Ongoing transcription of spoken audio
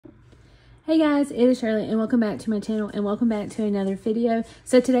Hey guys, it is Shirley and welcome back to my channel and welcome back to another video.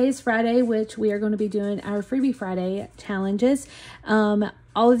 So today is Friday, which we are going to be doing our Freebie Friday challenges.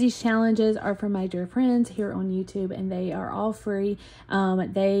 All of these challenges are from my dear friends here on YouTube and they are all free.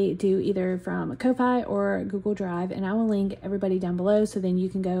 They do either from Ko-Fi or Google Drive, and I will link everybody down below so then you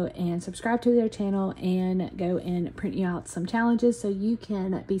can go and subscribe to their channel and go and print you out some challenges so you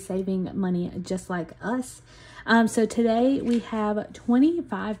can be saving money just like us. So today we have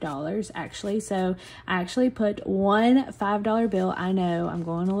 $25 actually. So I actually put one $5 bill. I know I'm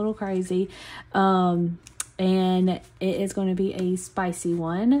going a little crazy. And it is going to be a spicy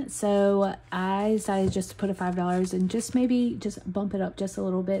one. So I decided just to put a $5 and just maybe just bump it up just a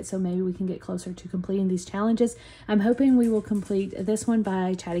little bit. So maybe we can get closer to completing these challenges. I'm hoping we will complete this one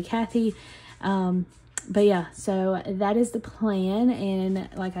by Chatty Kathy. But yeah, so that is the plan. And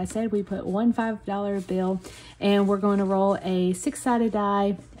like I said, we put one $5 bill and we're going to roll a 6-sided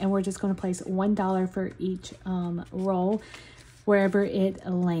die, and we're just going to place $1 for each roll wherever it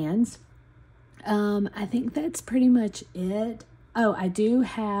lands. I think that's pretty much it. Oh, I do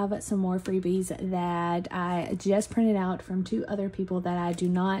have some more freebies that I just printed out from 2 other people that I do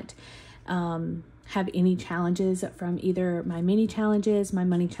not have any challenges from, either my mini challenges, my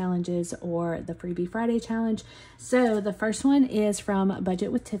money challenges, or the Freebie Friday challenge. So the first one is from Budget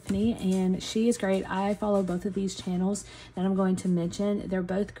with Tiffany, and she is great. I follow both of these channels that I'm going to mention. They're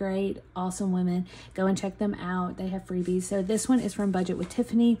both great, awesome women. Go and check them out. They have freebies. So this one is from Budget with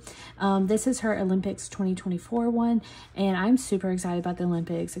Tiffany. This is her Olympics 2024 one, and I'm super excited about the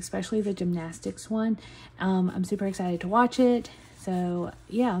Olympics, especially the gymnastics one. I'm super excited to watch it. So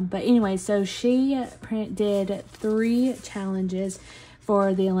yeah, but anyway, so she did 3 challenges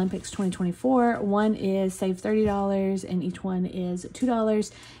for the Olympics 2024. One is save $30 and each one is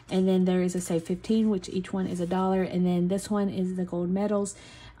 $2. And then there is a save 15, which each one is $1. And then this one is the gold medals.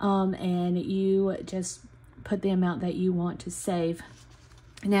 And you just put the amount that you want to save.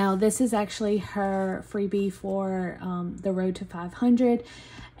 Now, this is actually her freebie for the road to 500.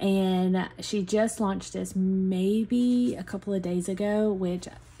 And she just launched this maybe a couple of days ago, which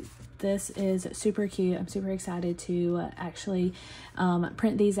this is super cute. I'm super excited to actually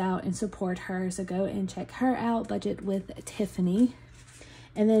print these out and support her. So go and check her out, Budget with Tiffany.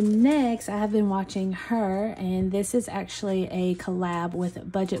 And then next, I have been watching her, and this is actually a collab with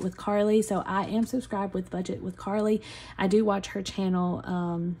Budget with Carly. So I am subscribed with Budget with Carly. I do watch her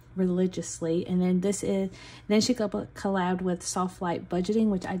channel religiously. And then then she collabed with Soft Light Budgeting,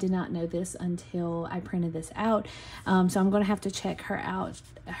 which I did not know this until I printed this out. So I'm going to have to check her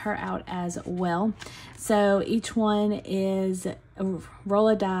out as well. So each one is roll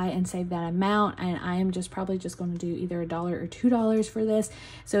a die and save that amount, and I am probably just going to do either $1 or $2 for this.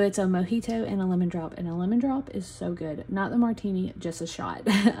 So it's a mojito and a lemon drop, and a lemon drop is so good. Not the martini, just a shot.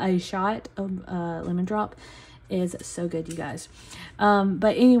 A shot of lemon drop is so good, you guys.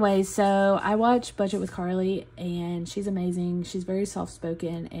 But anyway, so I watch Budget with Carly, and she's amazing. She's very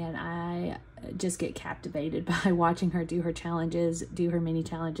soft-spoken, and I just get captivated by watching her do her challenges, do her mini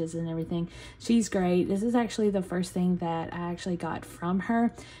challenges and everything. She's great. This is actually the first thing that I actually got from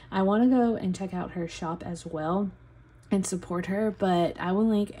her. I want to go and check out her shop as well and support her, but I will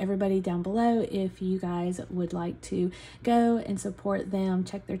link everybody down below if you guys would like to go and support them,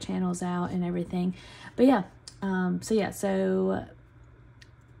 check their channels out and everything. But yeah, so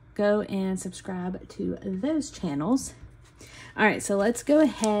go and subscribe to those channels. All right, so let's go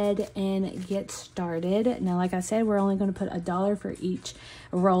ahead and get started. Now, like I said, we're only going to put $1 for each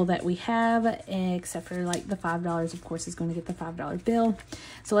roll that we have, except for like the $5, of course, is going to get the $5 bill.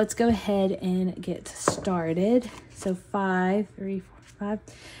 So let's go ahead and get started. So 5, 3, 4, 5.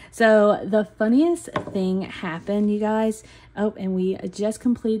 So the funniest thing happened, you guys. Oh, and we just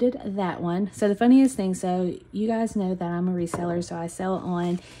completed that one. So the funniest thing, so you guys know that I'm a reseller, so I sell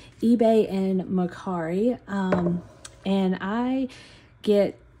on eBay and Mercari. And I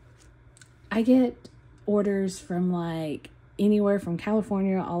get orders from like anywhere from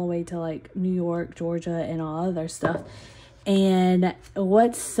California all the way to like New York, Georgia, and all other stuff. And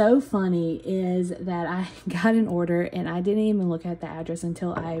what's so funny is that I got an order and I didn't even look at the address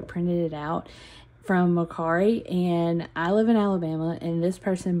until I printed it out from Mercari. And I live in Alabama, and this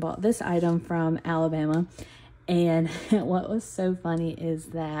person bought this item from Alabama. And what was so funny is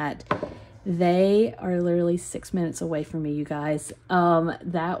that they are literally 6 minutes away from me, you guys.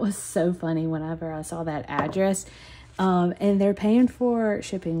 That was so funny whenever I saw that address. And they're paying for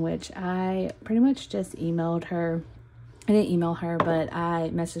shipping, which I pretty much just emailed her. I didn't email her, but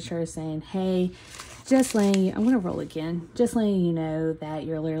I messaged her saying, hey, just letting you, I'm going to roll again, just letting you know that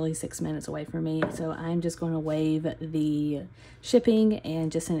you're literally 6 minutes away from me. So I'm just going to waive the shipping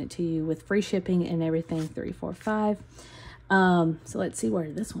and just send it to you with free shipping and everything, 3, 4, 5. So let's see where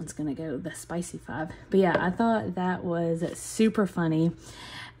this one's going to go, the spicy 5. But yeah, I thought that was super funny.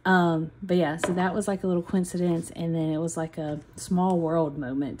 But yeah, so that was like a little coincidence, and then it was like a small world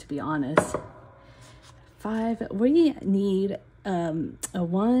moment, to be honest. 5, we need a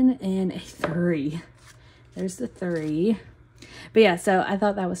 1 and a 3. There's the 3. But yeah, so I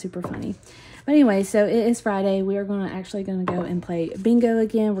thought that was super funny. But anyway, so it is Friday. We are actually going to go and play bingo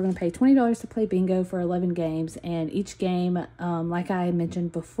again. We're going to pay $20 to play bingo for 11 games. And each game, like I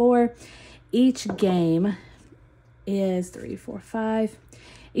mentioned before, each game is 3, 4, 5.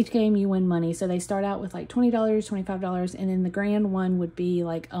 Each game you win money. So they start out with like $20, $25, and then the grand one would be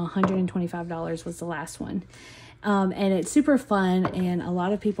like $125 was the last one. And it's super fun, and a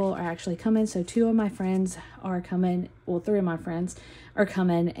lot of people are actually coming. So 2 of my friends are coming. Well, 3 of my friends are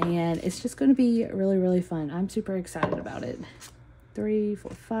coming, and it's just going to be really, really fun. I'm super excited about it. 3,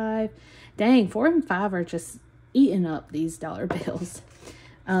 4, 5. Dang, 4 and 5 are just eating up these dollar bills.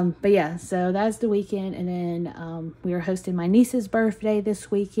 But yeah, so that's the weekend. And then we are hosting my niece's birthday this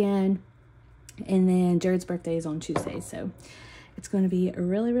weekend. And then Jared's birthday is on Tuesday. So it's going to be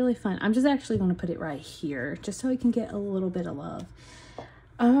really, really fun. I'm just actually going to put it right here just so we can get a little bit of love.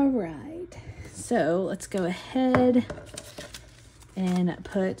 All right. So let's go ahead and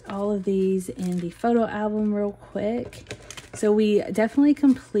put all of these in the photo album real quick. So we definitely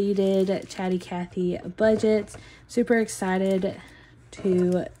completed Chatty Cathy budgets. Super excited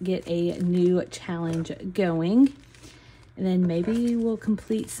to get a new challenge going. And then maybe we'll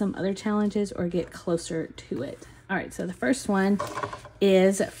complete some other challenges or get closer to it. All right, so the first one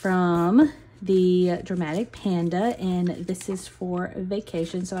is from the Dramatic Panda, and this is for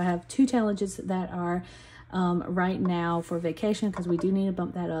vacation. So I have 2 challenges that are right now for vacation, because we do need to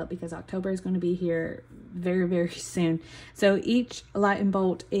bump that up because October is going to be here very, very soon. So each light and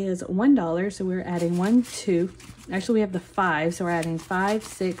bolt is $1. So we're adding 1, 2. Actually, we have the 5. So we're adding 5,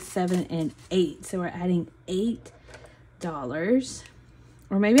 6, 7, and 8. So we're adding $8.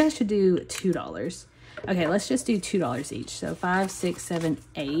 Or maybe I should do $2. Okay, let's just do $2 each. So 5, 6, 7,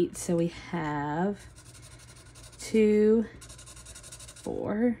 8. So we have 2,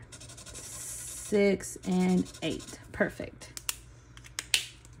 4, 6, and 8. Perfect.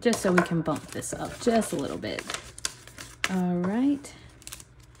 Just so we can bump this up just a little bit. All right.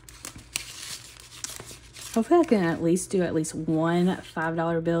 Hopefully I can at least do at least one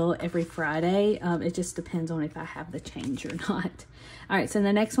 $5 bill every Friday. It just depends on if I have the change or not. All right, so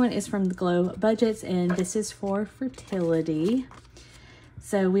the next one is from the Glow Budgets, and this is for fertility.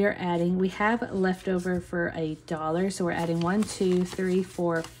 So we have leftover for $1. So we're adding 1, 2, 3,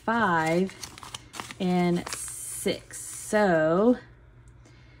 4, 5, and 6. So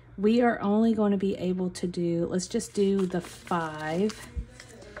we are only going to be able to do, let's just do the 5.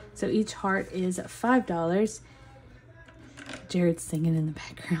 So each heart is $5. Jared's singing in the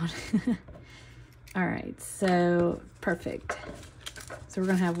background. All right, so perfect. So we're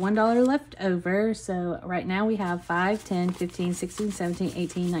going to have $1 left over. So right now we have 5, 10, 15, 16, 17,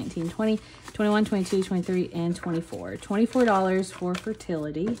 18, 19, 20, 21, 22, 23, and 24. $24 for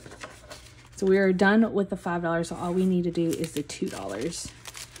fertility. So we are done with the $5. So all we need to do is the $2.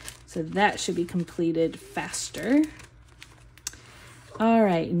 So that should be completed faster. All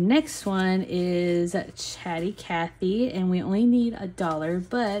right, next one is Chatty Cathy, and we only need $1,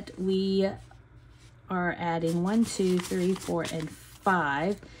 but we are adding 1, 2, 3, 4, and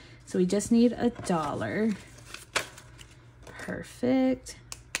 5. So we just need $1. Perfect.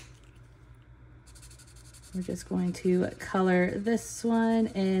 We're just going to color this one,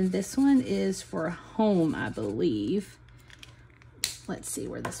 and this one is for home, I believe. Let's see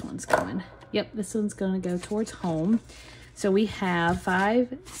where this one's going. Yep, this one's going to go towards home. So we have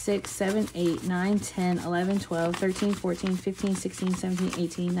 5, 6, 7, 8, 9, 10, 11, 12, 13, 14, 15, 16, 17,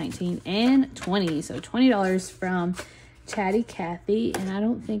 18, 19, and 20. So $20 from Chatty Cathy. And I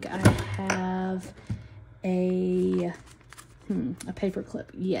don't think I have a paper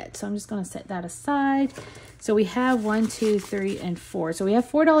clip yet. So I'm just going to set that aside. So we have 1, 2, 3, and 4. So we have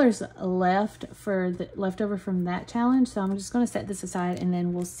 $4 left for the leftover from that challenge. So I'm just going to set this aside, and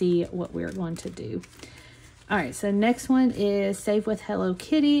then we'll see what we're going to do. All right, so next one is Save with Hello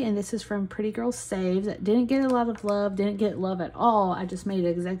Kitty, and this is from Pretty Girl Saves. Didn't get a lot of love, didn't get love at all. I just made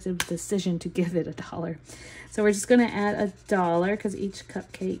an executive decision to give it $1. So we're just gonna add $1 because each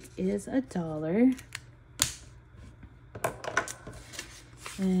cupcake is $1.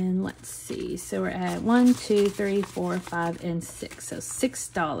 And let's see, so we're at 1, 2, 3, 4, 5, and 6. So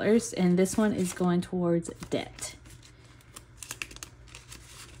 $6, and this one is going towards debt.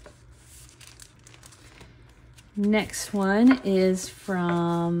 Next one is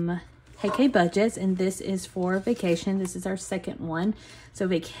from KathyBudgets, and this is for vacation. This is our second one. So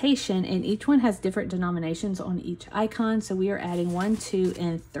vacation, and each one has different denominations on each icon. So we are adding 1, 2,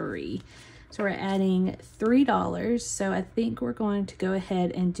 and 3. So we're adding $3. So I think we're going to go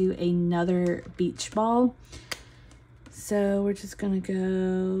ahead and do another beach ball. So we're just going to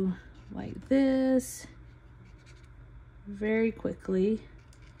go like this very quickly.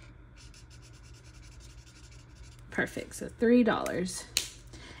 Perfect. So $3.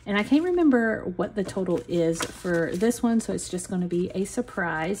 And I can't remember what the total is for this one, so it's just going to be a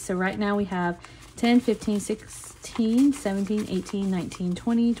surprise. So right now we have 10, 15, 16, 17, 18, 19,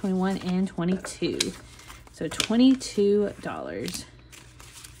 20, 21, and 22. So $22.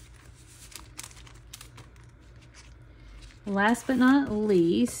 Last but not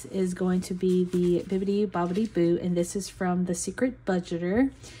least is going to be the Bibbidi Bobbidi Boo, and this is from the Secret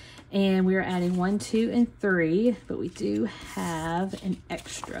Budgeter. And we are adding 1, 2, and 3, but we do have an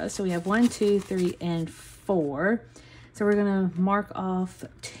extra. So we have 1, 2, 3, and 4. So we're gonna mark off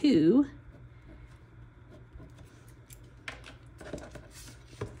 2.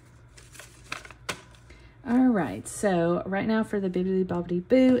 All right, so right now for the Bibbidi Bobbidi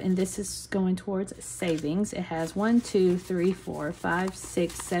Boo, and this is going towards savings. It has 1, 2, 3, 4, 5,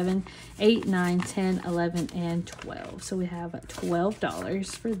 6, 7, 8, 9, 10, 11, and 12. So we have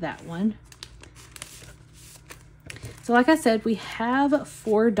 $12 for that one. So like I said, we have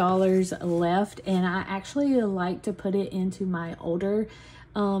 $4 left, and I actually like to put it into my older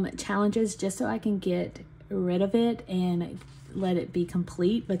challenges just so I can get rid of it and let it be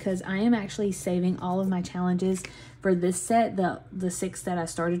complete, because I am actually saving all of my challenges for this set, the 6 that I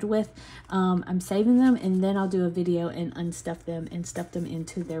started with. I'm saving them, and then I'll do a video and unstuff them and stuff them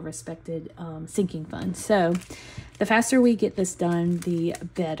into their respected sinking funds. So the faster we get this done, the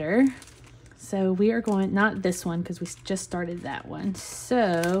better. So we are going, not this one because we just started that one.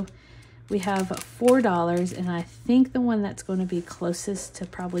 So we have $4, and I think the one that's going to be closest to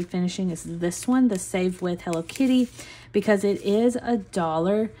probably finishing is this one, the Save with Hello Kitty, because it is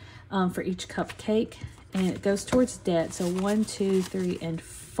 $1 for each cupcake, and it goes towards debt. So 1, 2, 3, and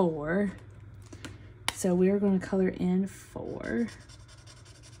 4. So we are going to color in 4.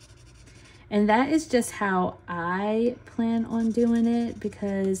 And that is just how I plan on doing it,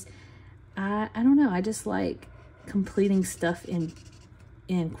 because I don't know, I just like completing stuff in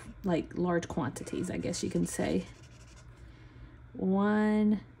like large quantities, I guess you can say.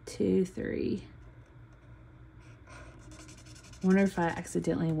 1, 2, 3. Wonder if I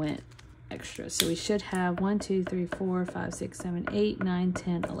accidentally went extra. So we should have 1, 2, 3, 4, 5, 6, 7, 8, 9,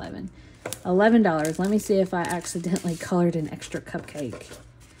 10, 11. $11. Let me see if I accidentally colored an extra cupcake.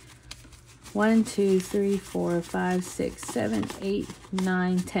 1, 2, 3, 4, 5, 6, 7, 8,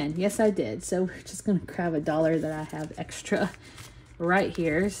 9, 10. Yes, I did. So we're just going to grab $1 that I have extra right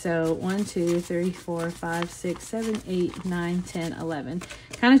here. So 1, 2, 3, 4, 5, 6, 7, 8, 9, 10, 11.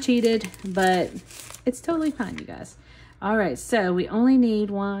 Kind of cheated, but it's totally fine, you guys. All right, so we only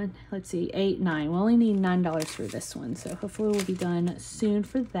need 1, let's see, 8, 9. We only need $9 for this one. So hopefully we'll be done soon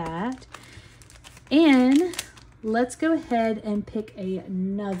for that. And let's go ahead and pick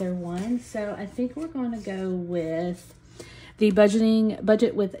another one. So I think we're going to go with the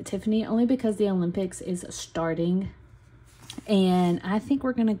budget with Tiffany, only because the Olympics is starting. And I think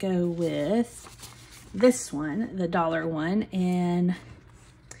we're going to go with this one, the $1 one. And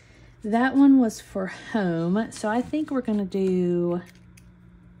that one was for home. So I think we're going to do,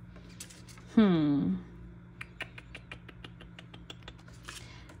 I'm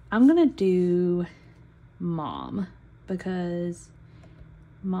going to do Mom, because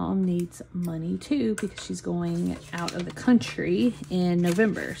Mom needs money too, because she's going out of the country in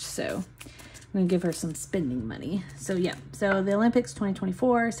November. So I'm going to give her some spending money. So yeah, so the Olympics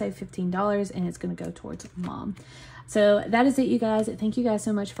 2024, save $15, and it's going to go towards Mom. So that is it, you guys. Thank you guys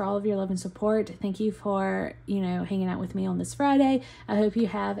so much for all of your love and support. Thank you for, hanging out with me on this Friday. I hope you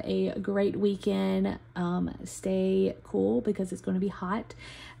have a great weekend. Stay cool, because it's going to be hot.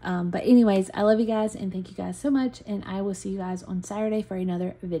 But anyways, I love you guys, and thank you guys so much. And I will see you guys on Saturday for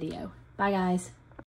another video. Bye, guys.